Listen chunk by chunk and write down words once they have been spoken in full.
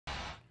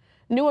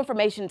New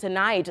information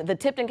tonight. The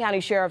Tipton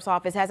County Sheriff's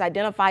Office has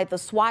identified the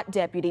SWAT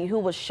deputy who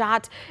was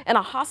shot in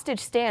a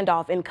hostage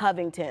standoff in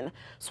Covington.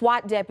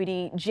 SWAT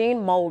deputy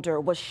Gene Mulder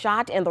was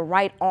shot in the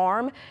right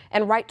arm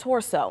and right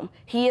torso.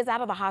 He is out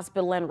of the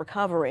hospital and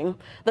recovering.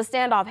 The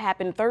standoff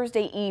happened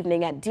Thursday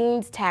evening at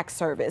Dean's Tax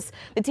Service.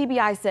 The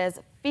TBI says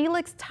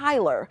Felix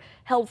Tyler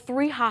held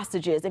 3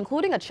 hostages,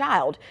 including a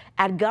child,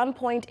 at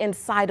gunpoint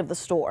inside of the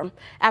store.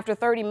 After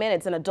 30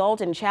 minutes, an adult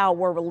and child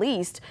were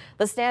released.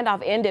 The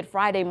standoff ended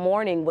Friday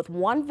morning with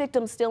 1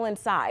 victim still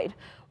inside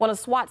when a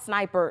SWAT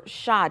sniper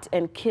shot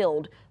and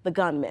killed the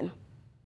gunman.